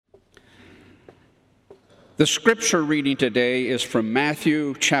The scripture reading today is from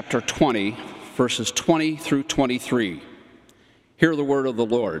Matthew chapter 20, verses 20 through 23. Hear the word of the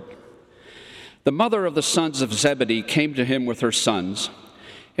Lord. The mother of the sons of Zebedee came to him with her sons,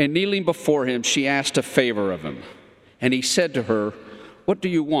 and kneeling before him, she asked a favor of him. And he said to her, "What do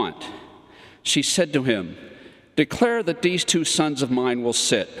you want?" She said to him, "Declare that these two sons of mine will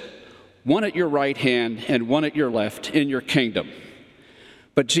sit, one at your right hand and one at your left, in your kingdom."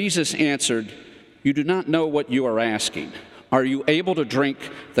 But Jesus answered, "You do not know what you are asking. Are you able to drink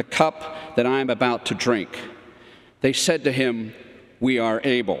the cup that I am about to drink?" They said to him, "We are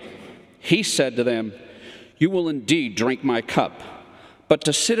able." He said to them, "You will indeed drink my cup, but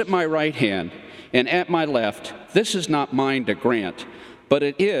to sit at my right hand and at my left, this is not mine to grant, but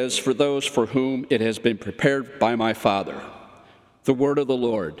it is for those for whom it has been prepared by my Father." The word of the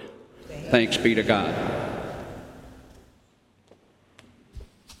Lord. Thanks be to God.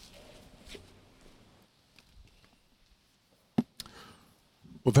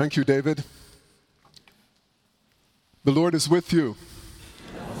 Well, thank you, David. The Lord is with you.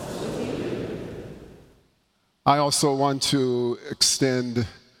 I also want to extend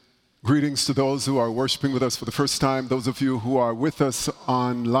greetings to those who are worshiping with us for the first time, those of you who are with us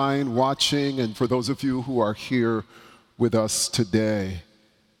online watching, and for those of you who are here with us today.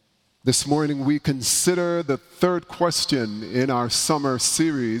 This morning we consider the third question in our summer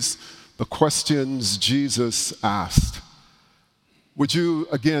series, the questions Jesus asked. Would you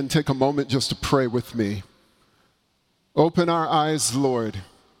again take a moment just to pray with me? Open our eyes, Lord.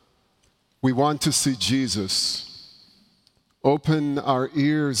 We want to see Jesus. Open our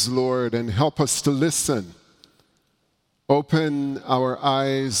ears, Lord, and help us to listen. Open our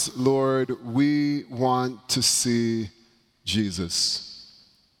eyes, Lord. We want to see Jesus.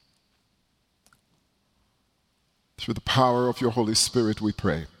 Through the power of your Holy Spirit, we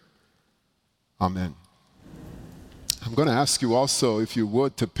pray. Amen. I'm going to ask you also, if you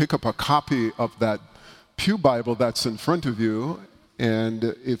would, to pick up a copy of that Pew Bible that's in front of you,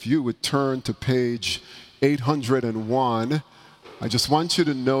 and if you would turn to page 801, I just want you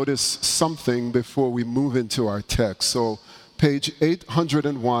to notice something before we move into our text. So, page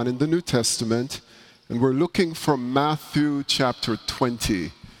 801 in the New Testament, and we're looking from Matthew chapter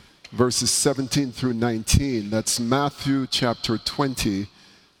 20, verses 17 through 19. That's Matthew chapter 20,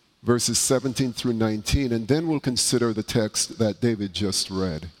 verses 17 through 19, and then we'll consider the text that David just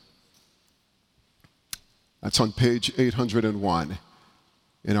read. That's on page 801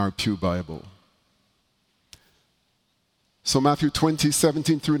 in our Pew Bible. So Matthew 20,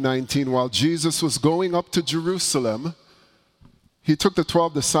 17 through 19, while Jesus was going up to Jerusalem, he took the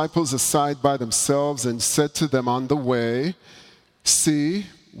 12 disciples aside by themselves and said to them on the way, "See,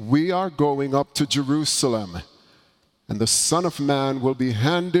 we are going up to Jerusalem, and the Son of Man will be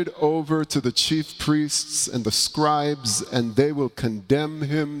handed over to the chief priests and the scribes, and they will condemn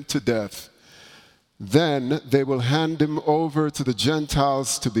him to death. Then they will hand him over to the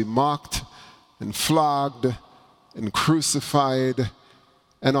Gentiles to be mocked and flogged and crucified,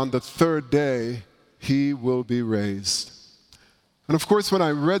 and on the third day he will be raised." And of course, when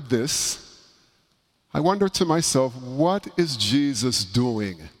I read this, I wondered to myself, what is Jesus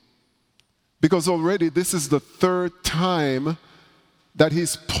doing? Because already this is the third time that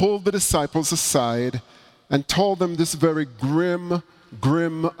he's pulled the disciples aside and told them this very grim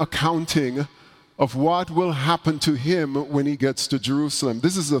accounting of what will happen to him when he gets to Jerusalem.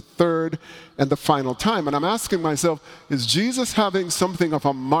 This is the third and the final time. And I'm asking myself, is Jesus having something of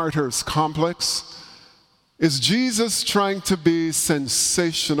a martyr's complex? Is Jesus trying to be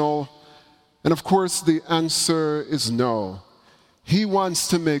sensational? And of course, the answer is no. He wants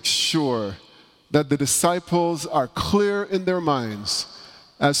to make sure that the disciples are clear in their minds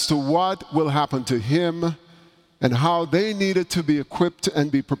as to what will happen to him and how they needed to be equipped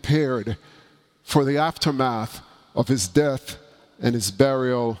and be prepared for the aftermath of his death and his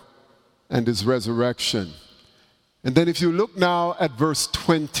burial and his resurrection. And then if you look now at verse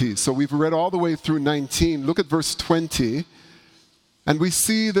 20, so we've read all the way through 19, look at verse 20, and we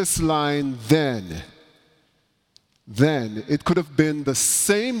see this line, then. Then. It could have been the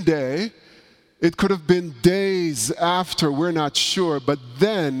same day, it could have been days after, we're not sure, but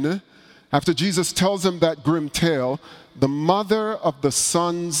then, after Jesus tells them that grim tale, the mother of the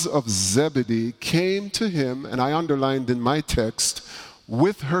sons of Zebedee came to him, and I underlined in my text,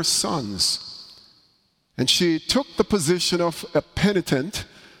 with her sons. And she took the position of a penitent,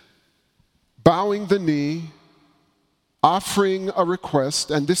 bowing the knee, offering a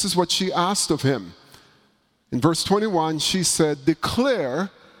request, and this is what she asked of him. In verse 21, she said, "Declare,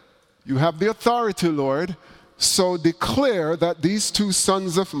 you have the authority, Lord, So declare that these two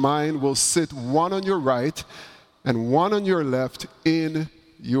sons of mine will sit one on your right and one on your left in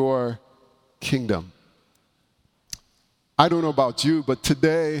your kingdom. I don't know about you, but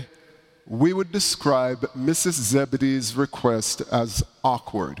today we would describe Mrs. Zebedee's request as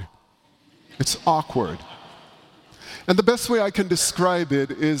awkward. It's awkward. And the best way I can describe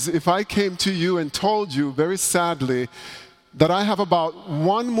it is if I came to you and told you, very sadly, that I have about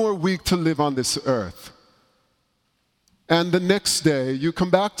one more week to live on this earth. And the next day, you come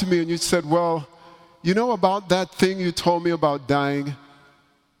back to me and you said, well, you know about that thing you told me about dying?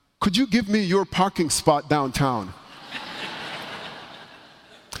 Could you give me your parking spot downtown?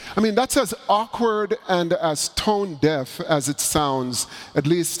 I mean, that's as awkward and as tone deaf as it sounds, at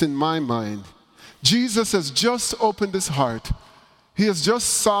least in my mind. Jesus has just opened his heart. He has just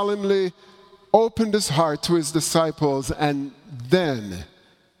solemnly opened his heart to his disciples, and then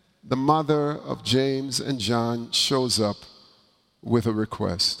the mother of James and John shows up with a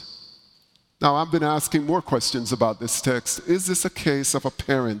request. Now, I've been asking more questions about this text. Is this a case of a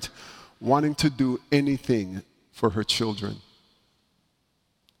parent wanting to do anything for her children?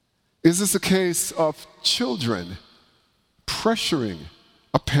 Is this a case of children pressuring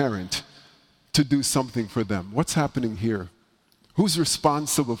a parent to do something for them? What's happening here? Who's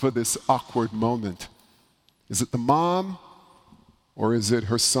responsible for this awkward moment? Is it the mom or is it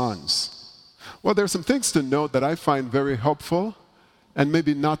her sons? Well, there's some things to note that I find very helpful and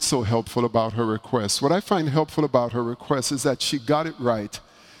maybe not so helpful about her request. What I find helpful about her request is that she got it right.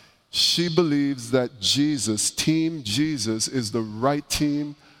 She believes that Team Jesus, is the right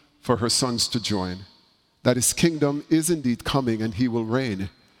team for her sons to join, that his kingdom is indeed coming and he will reign.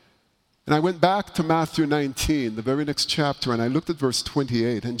 And I went back to Matthew 19, the very next chapter, and I looked at verse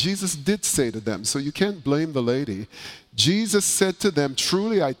 28, and Jesus did say to them, so you can't blame the lady. Jesus said to them,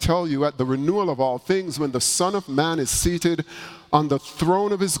 truly I tell you, at the renewal of all things, when the Son of Man is seated on the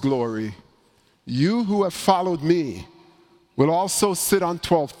throne of his glory, you who have followed me will also sit on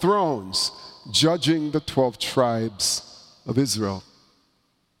 12 thrones, judging the 12 tribes of Israel.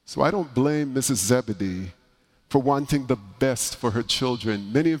 So I don't blame Mrs. Zebedee for wanting the best for her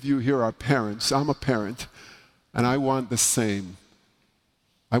children. Many of you here are parents. I'm a parent, and I want the same.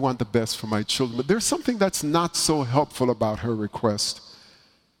 I want the best for my children. But there's something that's not so helpful about her request.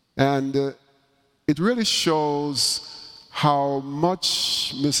 And it really shows how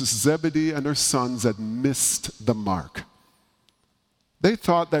much Mrs. Zebedee and her sons had missed the mark. They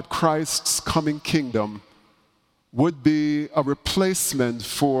thought that Christ's coming kingdom would be a replacement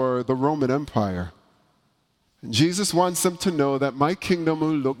for the Roman Empire. And Jesus wants them to know that my kingdom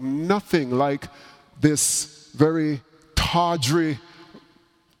will look nothing like this very tawdry,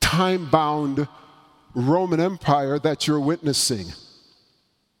 time-bound Roman Empire that you're witnessing.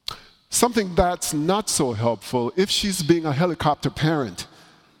 Something that's not so helpful if she's being a helicopter parent.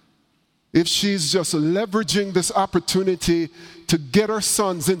 If she's just leveraging this opportunity to get her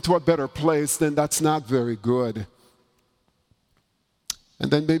sons into a better place, then that's not very good. And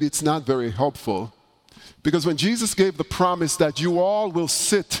then maybe it's not very helpful. Because when Jesus gave the promise that you all will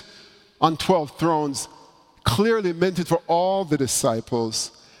sit on 12 thrones, clearly meant it for all the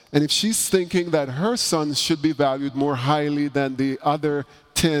disciples. And if she's thinking that her sons should be valued more highly than the other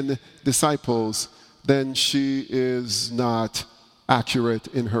 10 disciples, then she is not accurate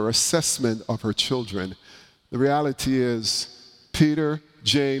in her assessment of her children. The reality is, Peter,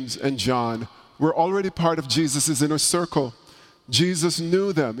 James, and John were already part of Jesus' inner circle. Jesus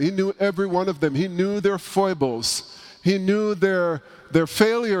knew them. He knew every one of them. He knew their foibles. He knew their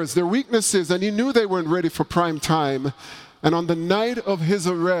failures, their weaknesses, and he knew they weren't ready for prime time. And on the night of his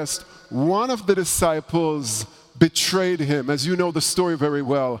arrest, one of the disciples betrayed him, as you know the story very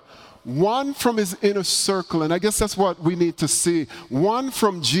well. One from his inner circle, and I guess that's what we need to see. One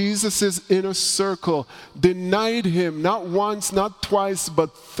from Jesus' inner circle denied him, not once, not twice,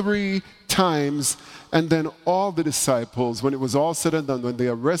 but 3 times. And then all the disciples, when it was all said and done, when they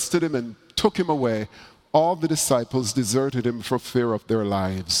arrested him and took him away, all the disciples deserted him for fear of their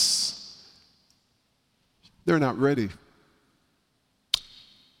lives. They're not ready.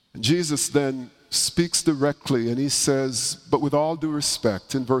 And Jesus then speaks directly and he says, but with all due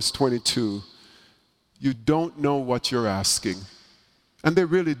respect, in verse 22, you don't know what you're asking. And they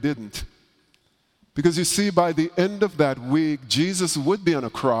really didn't. Because you see, by the end of that week, Jesus would be on a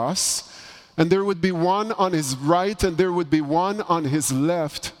cross, and there would be one on his right and there would be one on his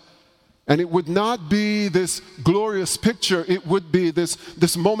left. And it would not be this glorious picture. It would be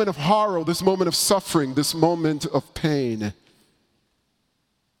this moment of horror, this moment of suffering, this moment of pain.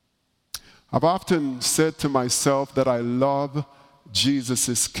 I've often said to myself that I love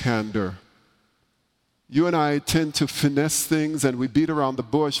Jesus' candor. You and I tend to finesse things and we beat around the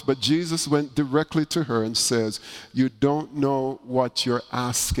bush, but Jesus went directly to her and says, you don't know what you're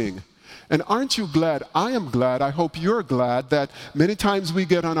asking. And aren't you glad? I am glad. I hope you're glad that many times we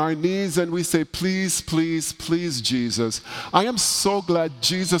get on our knees and we say, please, please, please, Jesus. I am so glad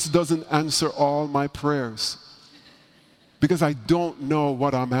Jesus doesn't answer all my prayers because I don't know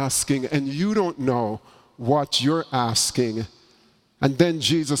what I'm asking and you don't know what you're asking. And then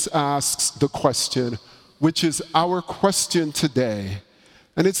Jesus asks the question, which is our question today.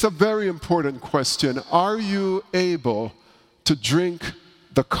 And it's a very important question. Are you able to drink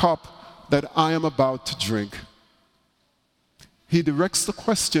the cup that I am about to drink? He directs the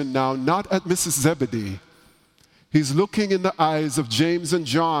question now not at Mrs. Zebedee. He's looking in the eyes of James and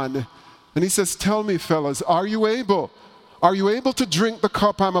John, and he says, tell me, fellas, are you able? Are you able to drink the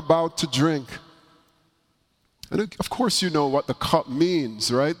cup I'm about to drink? And of course you know what the cup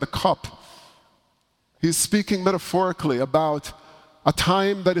means, right? The cup. He's speaking metaphorically about a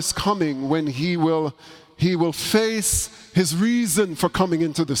time that is coming when he will face his reason for coming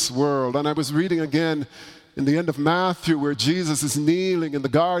into this world. And I was reading again in the end of Matthew where Jesus is kneeling in the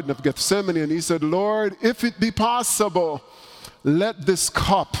Garden of Gethsemane and he said, Lord, if it be possible, let this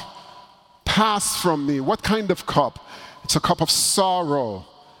cup pass from me. What kind of cup? It's a cup of sorrow.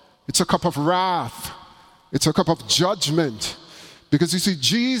 It's a cup of wrath. It's a cup of judgment. Because you see,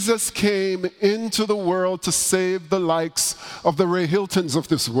 Jesus came into the world to save the likes of the Ray Hiltons of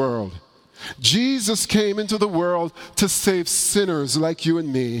this world. Jesus came into the world to save sinners like you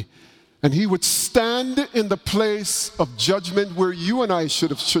and me. And he would stand in the place of judgment where you and I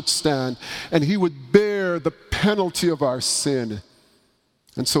should stand. And he would bear the penalty of our sin.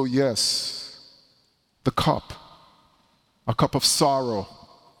 And so, yes, the cup, a cup of sorrow,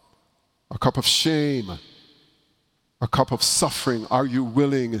 a cup of shame, a cup of suffering. Are you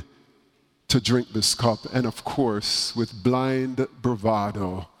willing to drink this cup? And of course, with blind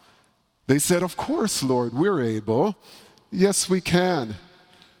bravado, they said, of course, Lord, we're able. Yes, we can.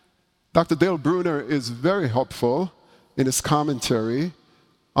 Dr. Dale Bruner is very helpful in his commentary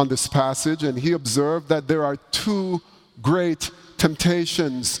on this passage, and he observed that there are two great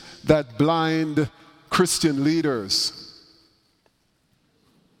temptations that blind Christian leaders,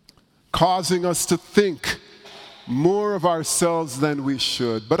 causing us to think more of ourselves than we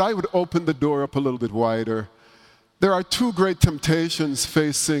should. But I would open the door up a little bit wider. There are two great temptations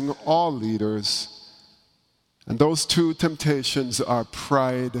facing all leaders, and those two temptations are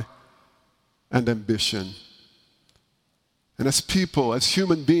pride and ambition. And as people, as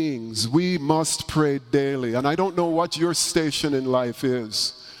human beings, we must pray daily. And I don't know what your station in life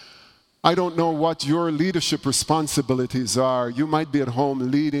is. I don't know what your leadership responsibilities are. You might be at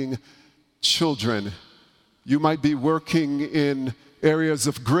home leading children. You might be working in areas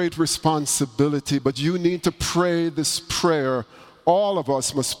of great responsibility, but you need to pray this prayer. All of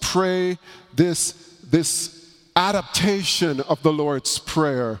us must pray this adaptation of the Lord's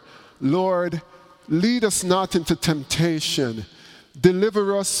Prayer. Lord, lead us not into temptation.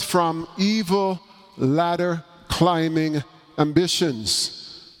 Deliver us from evil ladder climbing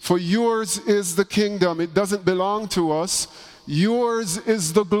ambitions. For yours is the kingdom. It doesn't belong to us. Yours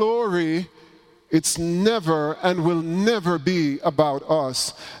is the glory. It's never and will never be about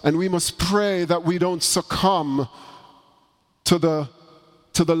us. And we must pray that we don't succumb to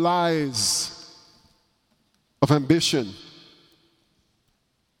the lies of ambition.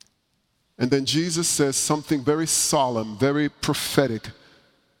 And then Jesus says something very solemn, very prophetic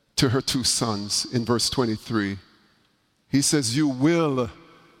to her two sons in verse 23. He says, you will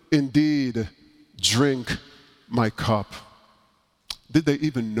indeed drink my cup. Did they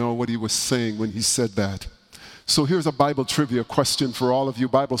even know what he was saying when he said that? So here's a Bible trivia question for all of you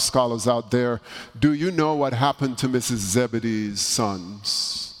Bible scholars out there. Do you know what happened to Mrs. Zebedee's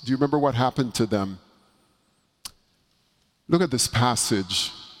sons? Do you remember what happened to them? Look at this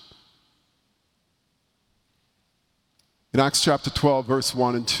passage. In Acts chapter 12, verse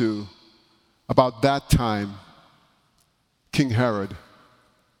 1 and 2, about that time, King Herod,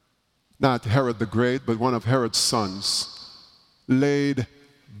 not Herod the Great, but one of Herod's sons, laid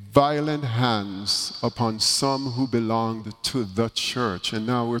violent hands upon some who belonged to the church. And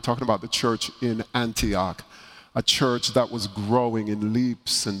now we're talking about the church in Antioch, a church that was growing in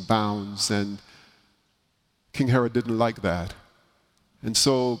leaps and bounds, and King Herod didn't like that. And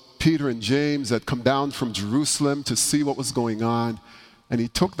so Peter and James had come down from Jerusalem to see what was going on, and he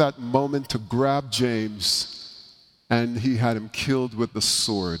took that moment to grab James, and he had him killed with the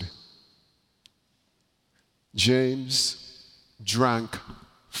sword. James drank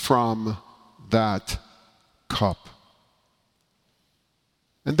from that cup.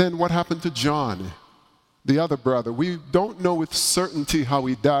 And then what happened to John? the other brother. We don't know with certainty how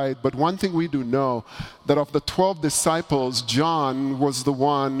he died, but one thing we do know, that of the 12 disciples, John was the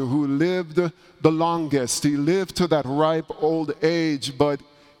one who lived the longest. He lived to that ripe old age, but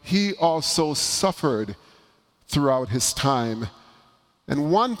he also suffered throughout his time.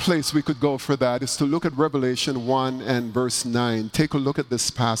 And one place we could go for that is to look at Revelation 1 and verse 9. Take a look at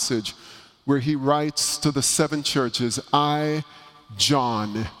this passage where he writes to the 7 churches, I,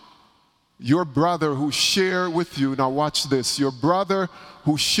 John, your brother who share with you, now watch this, your brother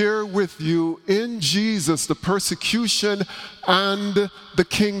who share with you in Jesus the persecution and the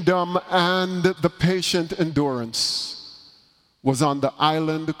kingdom and the patient endurance, was on the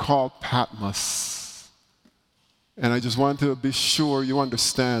island called Patmos. And I just want to be sure you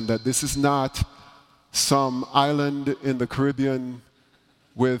understand that this is not some island in the Caribbean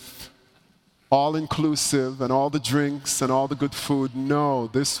with all-inclusive and all the drinks and all the good food. No,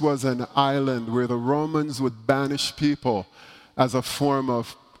 this was an island where the Romans would banish people as a form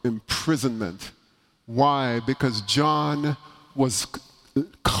of imprisonment. Why? Because John was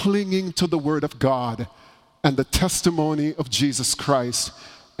clinging to the Word of God and the testimony of Jesus Christ,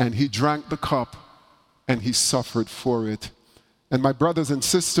 and he drank the cup and he suffered for it. And my brothers and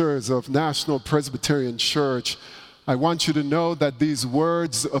sisters of National Presbyterian Church, I want you to know that these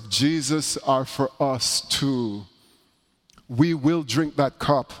words of Jesus are for us too. We will drink that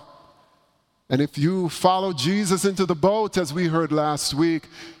cup. And if you follow Jesus into the boat, as we heard last week,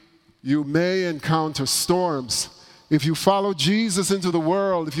 you may encounter storms. If you follow Jesus into the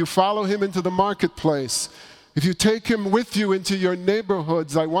world, if you follow him into the marketplace, if you take him with you into your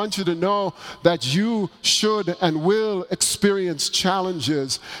neighborhoods, I want you to know that you should and will experience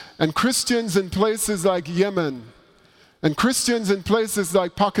challenges. And Christians in places like Yemen, and Christians in places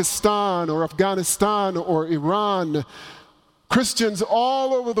like Pakistan or Afghanistan or Iran, Christians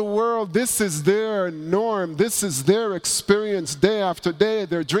all over the world, this is their norm. This is their experience day after day.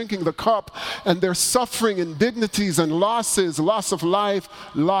 They're drinking the cup and they're suffering indignities and losses, loss of life,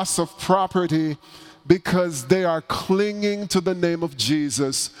 loss of property, because they are clinging to the name of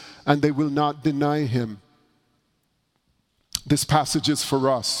Jesus and they will not deny him. This passage is for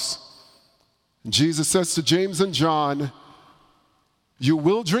us. Jesus says to James and John, you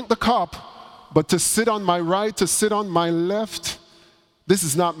will drink the cup, but to sit on my right, to sit on my left, this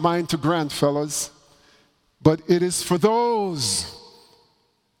is not mine to grant, fellas, but it is for those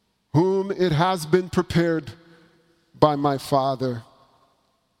whom it has been prepared by my Father.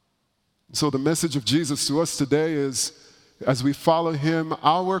 So the message of Jesus to us today is, as we follow him,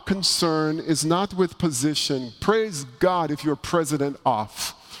 our concern is not with position. Praise God if you're president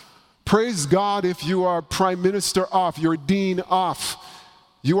off. Praise God if you are prime minister off, your dean off,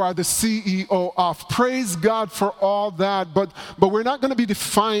 you are the CEO off. Praise God for all that, but we're not going to be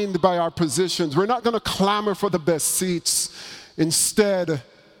defined by our positions. We're not going to clamor for the best seats. Instead,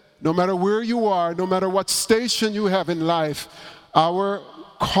 no matter where you are, no matter what station you have in life, our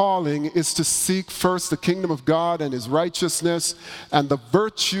calling is to seek first the kingdom of God and his righteousness and the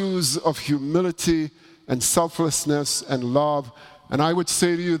virtues of humility and selflessness and love. And I would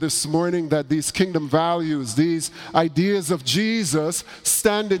say to you this morning that these kingdom values, these ideas of Jesus,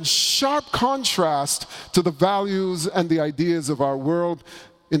 stand in sharp contrast to the values and the ideas of our world.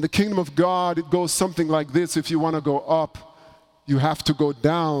 In the kingdom of God, it goes something like this: if you want to go up, you have to go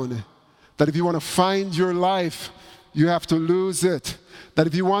down. That if you want to find your life, you have to lose it. That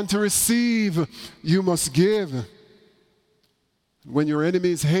if you want to receive, you must give. When your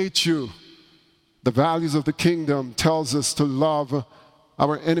enemies hate you, the values of the kingdom tells us to love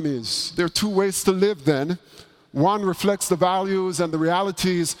our enemies. There are 2 ways to live then. One reflects the values and the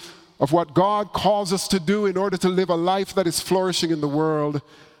realities of what God calls us to do in order to live a life that is flourishing in the world.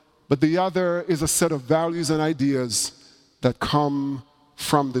 But the other is a set of values and ideas that come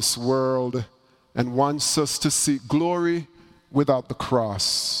from this world and wants us to seek glory without the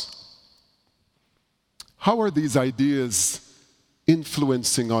cross. How are these ideas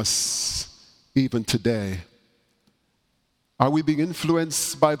influencing us even today? Are we being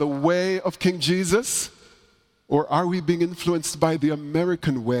influenced by the way of King Jesus, or are we being influenced by the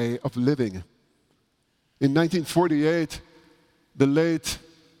American way of living? In 1948, the late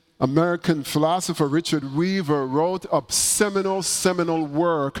American philosopher Richard Weaver wrote a seminal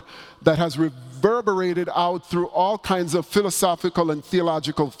work that has reverberated out through all kinds of philosophical and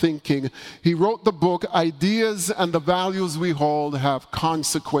theological thinking. He wrote the book, Ideas and the Values We Hold Have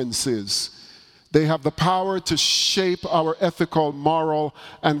Consequences. They have the power to shape our ethical, moral,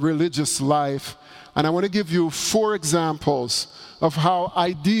 and religious life. And I want to give you 4 examples of how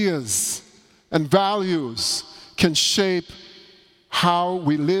ideas and values can shape how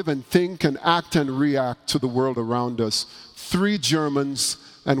we live and think and act and react to the world around us. 3 Germans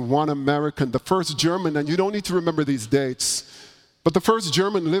and 1 American. The first German, and you don't need to remember these dates, but the first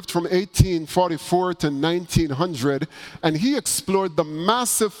German lived from 1844 to 1900, and he explored the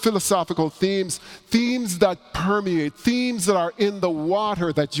massive philosophical themes that permeate, themes that are in the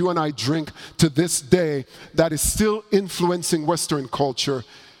water that you and I drink to this day, that is still influencing Western culture.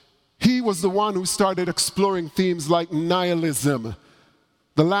 He was the one who started exploring themes like nihilism,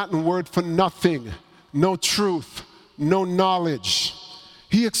 the Latin word for nothing, no truth, no knowledge.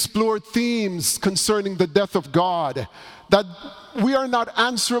 He explored themes concerning the death of God, that we are not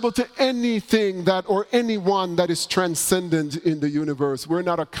answerable to anything that or anyone that is transcendent in the universe. We're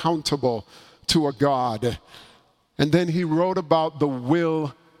not accountable to a God. And then he wrote about the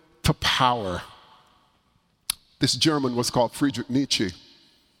will to power. This German was called Friedrich Nietzsche.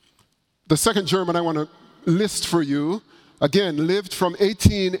 The second German I want to list for you, again, lived from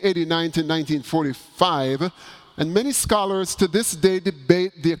 1889 to 1945, and many scholars to this day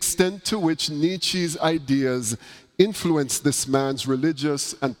debate the extent to which Nietzsche's ideas influenced this man's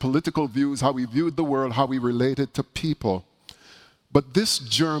religious and political views, how he viewed the world, how he related to people. But this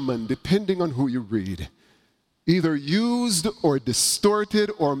German, depending on who you read, either used or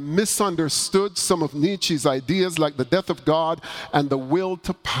distorted or misunderstood some of Nietzsche's ideas, like the death of God and the will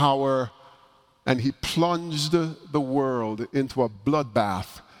to power, and he plunged the world into a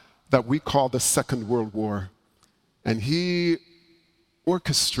bloodbath that we call the Second World War. And he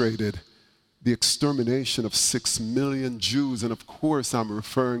orchestrated the extermination of 6 million Jews, and of course I'm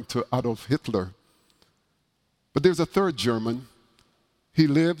referring to Adolf Hitler. But there's a third German. He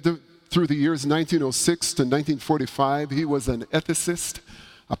lived through the years 1906 to 1945. He was an ethicist,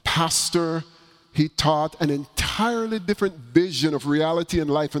 a pastor. He taught an entirely different vision of reality and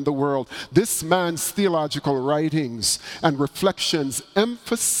life in the world. This man's theological writings and reflections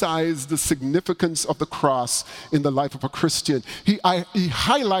emphasized the significance of the cross in the life of a Christian. He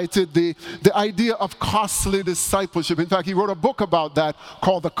highlighted the idea of costly discipleship. In fact, he wrote a book about that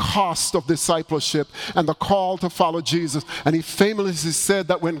called The Cost of Discipleship and the Call to Follow Jesus. And he famously said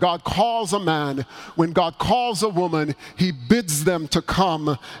that when God calls a man, when God calls a woman, he bids them to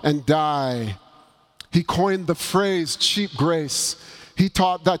come and die. He coined the phrase cheap grace. He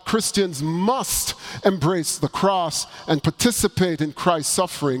taught that Christians must embrace the cross and participate in Christ's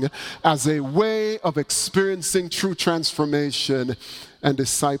suffering as a way of experiencing true transformation and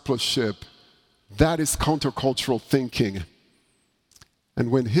discipleship. That is countercultural thinking.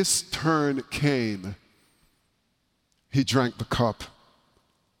 And when his turn came, he drank the cup.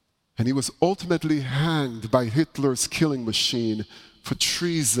 And he was ultimately hanged by Hitler's killing machine for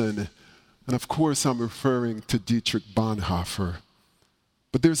treason. And of course, I'm referring to Dietrich Bonhoeffer.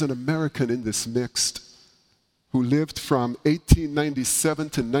 But there's an American in this mix who lived from 1897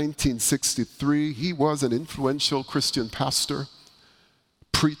 to 1963. He was an influential Christian pastor,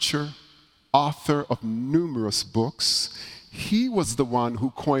 preacher, author of numerous books. He was the one who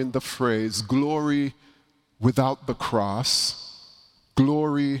coined the phrase, glory without the cross,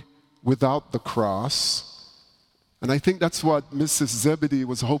 glory without the cross. And I think that's what Mrs. Zebedee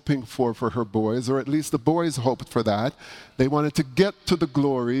was hoping for her boys, or at least the boys hoped for that. They wanted to get to the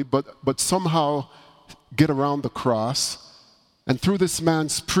glory, but somehow get around the cross. And through this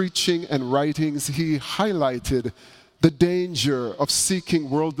man's preaching and writings, he highlighted the danger of seeking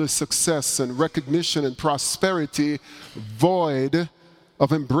worldly success and recognition and prosperity, void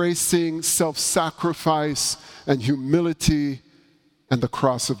of embracing self-sacrifice and humility and the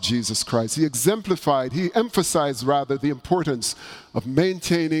cross of Jesus Christ. He emphasized the importance of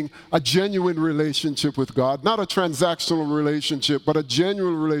maintaining a genuine relationship with God, not a transactional relationship, but a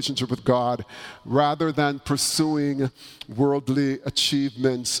genuine relationship with God, rather than pursuing worldly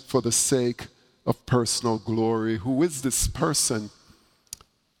achievements for the sake of personal glory. Who is this person?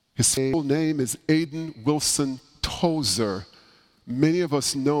 His full name is Aidan Wilson Tozer. Many of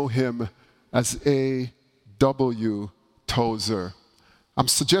us know him as A.W. Tozer. I'm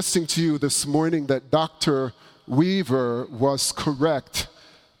suggesting to you this morning that Dr. Weaver was correct,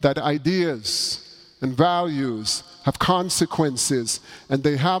 that ideas and values have consequences, and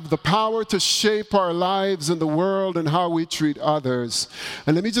they have the power to shape our lives in the world and how we treat others.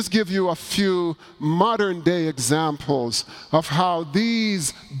 And let me just give you a few modern-day examples of how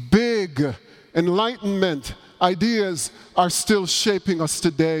these big Enlightenment ideas are still shaping us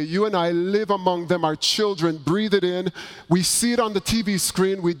today. You and I live among them. Our children breathe it in. We see it on the TV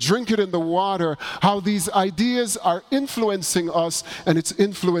screen. We drink it in the water. How these ideas are influencing us, and it's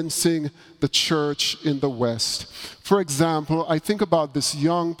influencing the church in the West. For example, I think about this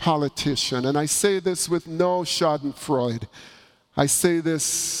young politician, and I say this with no schadenfreude, I say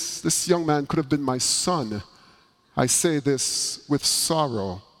this young man could have been my son. I say this with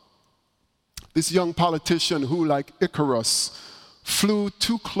sorrow. This young politician who, like Icarus, flew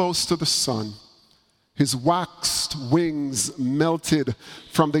too close to the sun. His waxed wings melted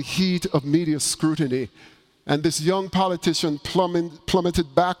from the heat of media scrutiny, and this young politician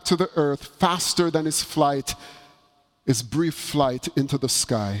plummeted back to the earth faster than his brief flight into the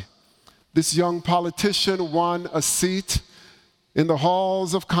sky. This young politician won a seat in the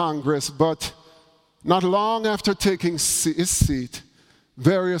halls of Congress, but not long after taking his seat,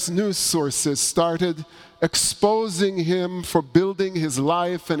 various news sources started exposing him for building his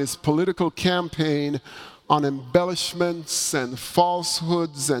life and his political campaign on embellishments and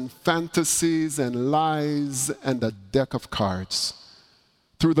falsehoods and fantasies and lies and a deck of cards.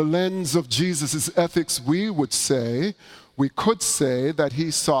 Through the lens of Jesus' ethics, we could say that he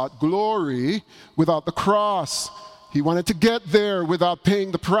sought glory without the cross. He wanted to get there without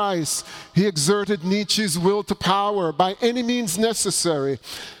paying the price. He exerted Nietzsche's will to power by any means necessary.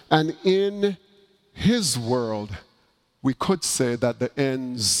 And in his world, we could say that the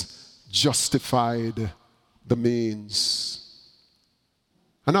ends justified the means.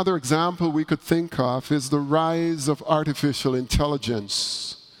 Another example we could think of is the rise of artificial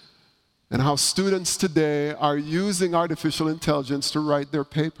intelligence and how students today are using artificial intelligence to write their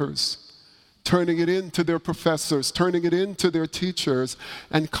papers, turning it into their professors, turning it into their teachers,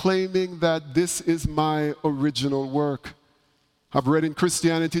 and claiming that this is my original work. I've read in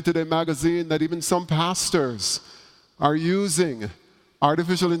Christianity Today magazine that even some pastors are using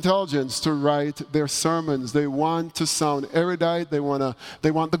artificial intelligence to write their sermons. They want to sound erudite. They want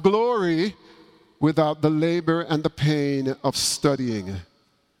the glory without the labor and the pain of studying.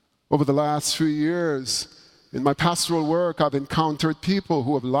 Over the last few years, in my pastoral work, I've encountered people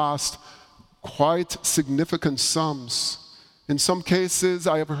who have lost quite significant sums. In some cases,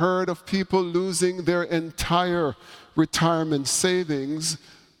 I have heard of people losing their entire retirement savings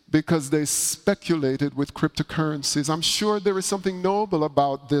because they speculated with cryptocurrencies. I'm sure there is something noble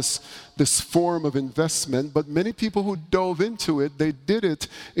about this form of investment, but many people who dove into it, they did it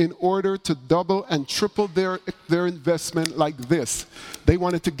in order to double and triple their investment like this. They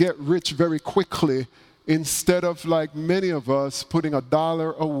wanted to get rich very quickly instead of, like many of us, putting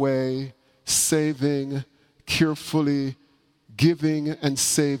 $1 away, saving, carefully giving and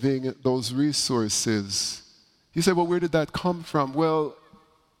saving those resources. You say, well, where did that come from? Well,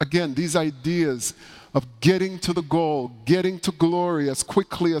 again, these ideas of getting to the goal, getting to glory as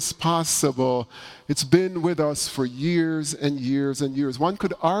quickly as possible, it's been with us for years and years and years. One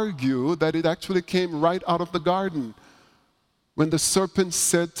could argue that it actually came right out of the garden when the serpent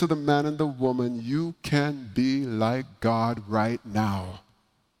said to the man and the woman, you can be like God right now.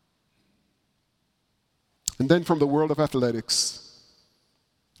 And then from the world of athletics,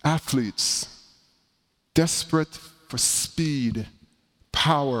 athletes, desperate for speed,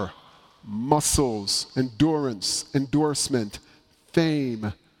 power, muscles, endurance, endorsement,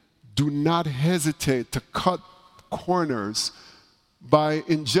 fame, do not hesitate to cut corners by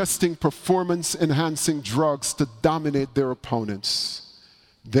ingesting performance-enhancing drugs to dominate their opponents.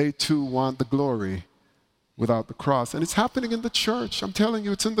 They too want the glory without the cross. And it's happening in the church. I'm telling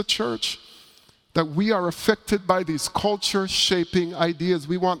you, it's in the church that we are affected by these culture-shaping ideas.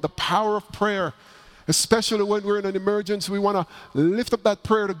 We want the power of prayer. Especially when we're in an emergency, we want to lift up that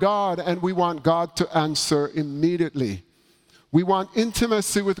prayer to God, and we want God to answer immediately. We want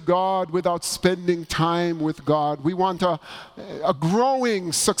intimacy with God without spending time with God. We want a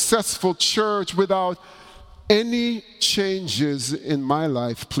growing, successful church without any changes in my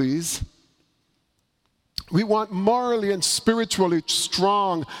life, please. We want morally and spiritually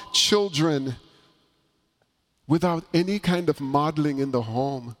strong children without any kind of modeling in the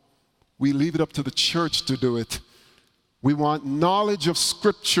home. We leave it up to the church to do it. We want knowledge of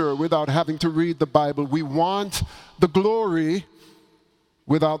Scripture without having to read the Bible. We want the glory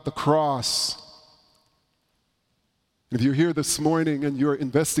without the cross. If you're here this morning and you're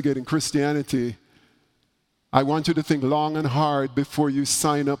investigating Christianity, I want you to think long and hard before you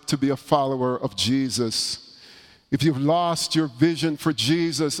sign up to be a follower of Jesus. If you've lost your vision for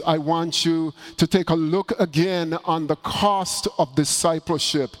Jesus, I want you to take a look again on the cost of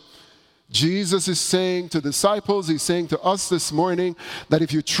discipleship. Jesus is saying to disciples, he's saying to us this morning, that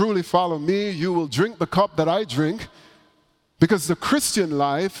if you truly follow me, you will drink the cup that I drink, because the Christian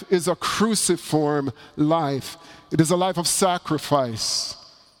life is a cruciform life. It is a life of sacrifice.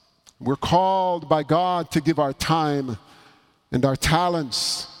 We're called by God to give our time and our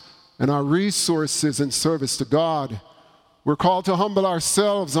talents and our resources in service to God. We're called to humble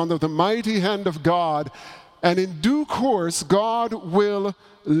ourselves under the mighty hand of God And in due course, God will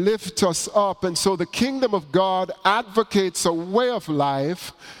lift us up. And so the kingdom of God advocates a way of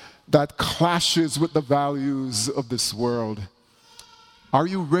life that clashes with the values of this world. Are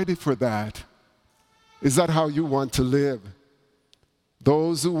you ready for that? Is that how you want to live?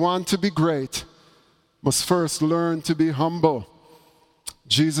 Those who want to be great must first learn to be humble.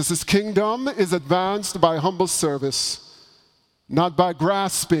 Jesus' kingdom is advanced by humble service, not by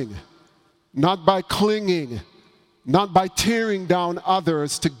grasping, not by clinging, not by tearing down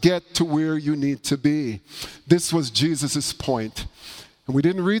others to get to where you need to be. This was Jesus' point. And we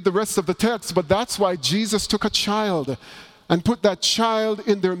didn't read the rest of the text, but that's why Jesus took a child and put that child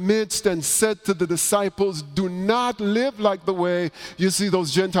in their midst and said to the disciples, do not live like the way you see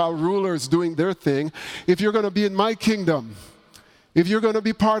those Gentile rulers doing their thing. If you're going to be in my kingdom, if you're going to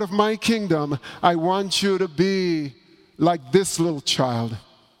be part of my kingdom, I want you to be like this little child.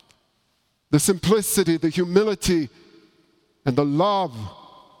 The simplicity, the humility, and the love,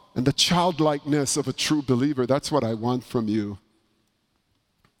 and the childlikeness of a true believer, that's what I want from you.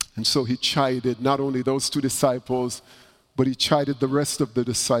 And so he chided not only those two disciples, but he chided the rest of the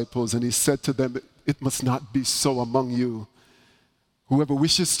disciples, and he said to them, it must not be so among you. Whoever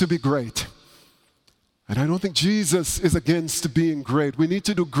wishes to be great. And I don't think Jesus is against being great. We need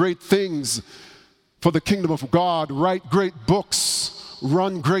to do great things for the kingdom of God, write great books,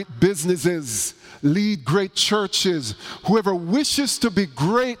 run great businesses, lead great churches. Whoever wishes to be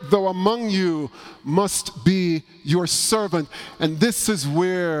great, though, among you must be your servant. And this is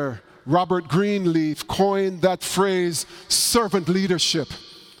where Robert Greenleaf coined that phrase, servant leadership.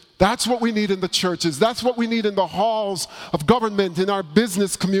 That's what we need in the churches. That's what we need in the halls of government, in our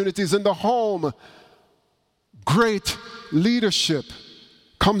business communities, in the home. Great leadership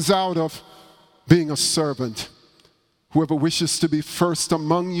comes out of being a servant. Whoever wishes to be first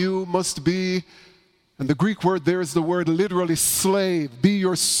among you must be, and the Greek word there is the word literally slave, be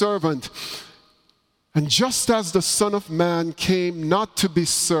your servant. And just as the Son of Man came not to be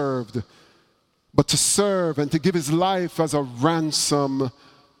served, but to serve and to give his life as a ransom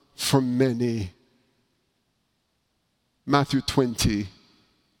for many. Matthew 20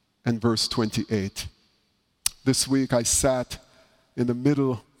 and verse 28. This week I sat in the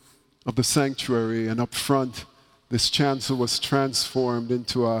middle of the sanctuary, and up front this chancel was transformed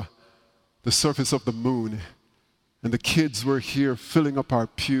into the surface of the moon. And the kids were here filling up our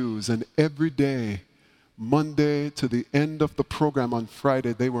pews, and every day, Monday to the end of the program on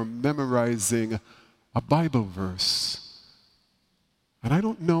Friday, they were memorizing a Bible verse. And I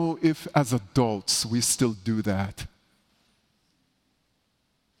don't know if as adults we still do that.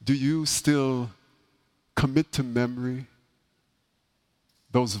 Do you still commit to memory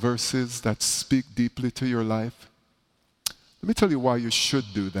those verses that speak deeply to your life? Let me tell you why you should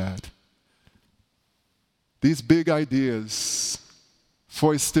do that. These big ideas,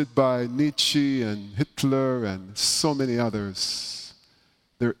 foisted by Nietzsche and Hitler and so many others,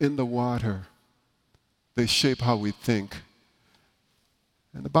 they're in the water. They shape how we think.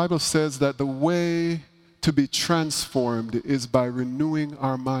 And the Bible says that the way to be transformed is by renewing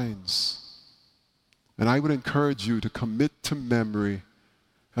our minds. And I would encourage you to commit to memory,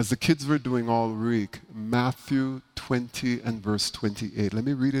 as the kids were doing all week, Matthew 20 and verse 28. Let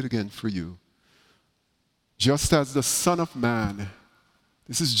me read it again for you. Just as the Son of Man,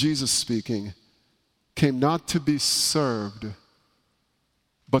 this is Jesus speaking, came not to be served,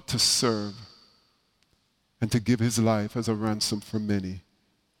 but to serve, and to give his life as a ransom for many.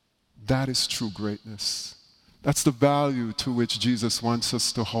 That is true greatness. That's the value to which Jesus wants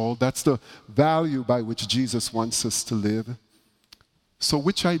us to hold. That's the value by which Jesus wants us to live. So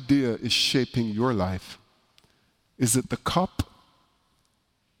which idea is shaping your life? Is it the cup,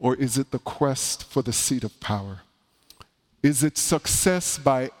 or is it the quest for the seat of power? Is it success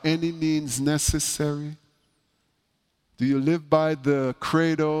by any means necessary? Do you live by the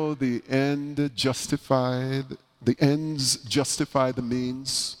credo, the ends justify the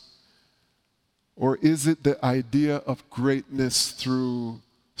means? Or is it the idea of greatness through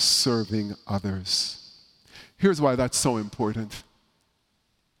serving others? Here's why that's so important.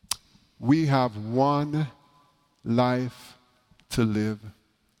 We have one life to live,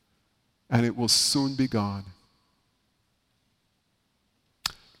 and it will soon be gone.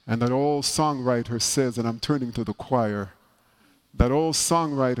 And that old songwriter says, and I'm turning to the choir, that old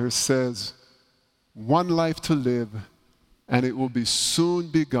songwriter says, one life to live, and it will be soon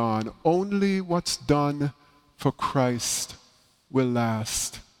be gone. Only what's done for Christ will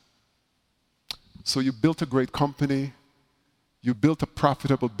last. So you built a great company, you built a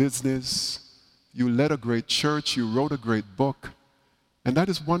profitable business, you led a great church, you wrote a great book, and that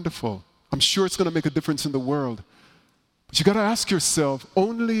is wonderful. I'm sure it's going to make a difference in the world. But you got to ask yourself,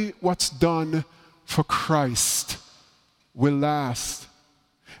 only what's done for Christ will last.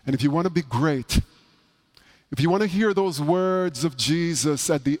 And if you want to be great, if you want to hear those words of Jesus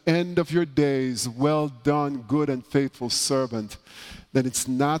at the end of your days, well done, good and faithful servant, then it's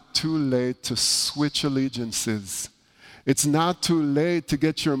not too late to switch allegiances. It's not too late to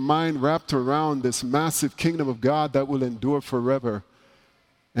get your mind wrapped around this massive kingdom of God that will endure forever.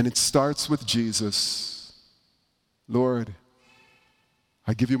 And it starts with Jesus. Lord,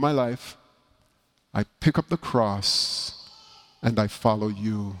 I give you my life. I pick up the cross and I follow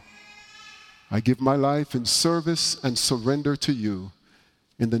you. I give my life in service and surrender to you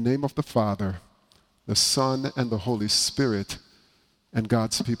in the name of the Father, the Son, and the Holy Spirit. And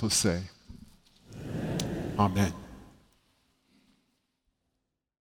God's people say, Amen.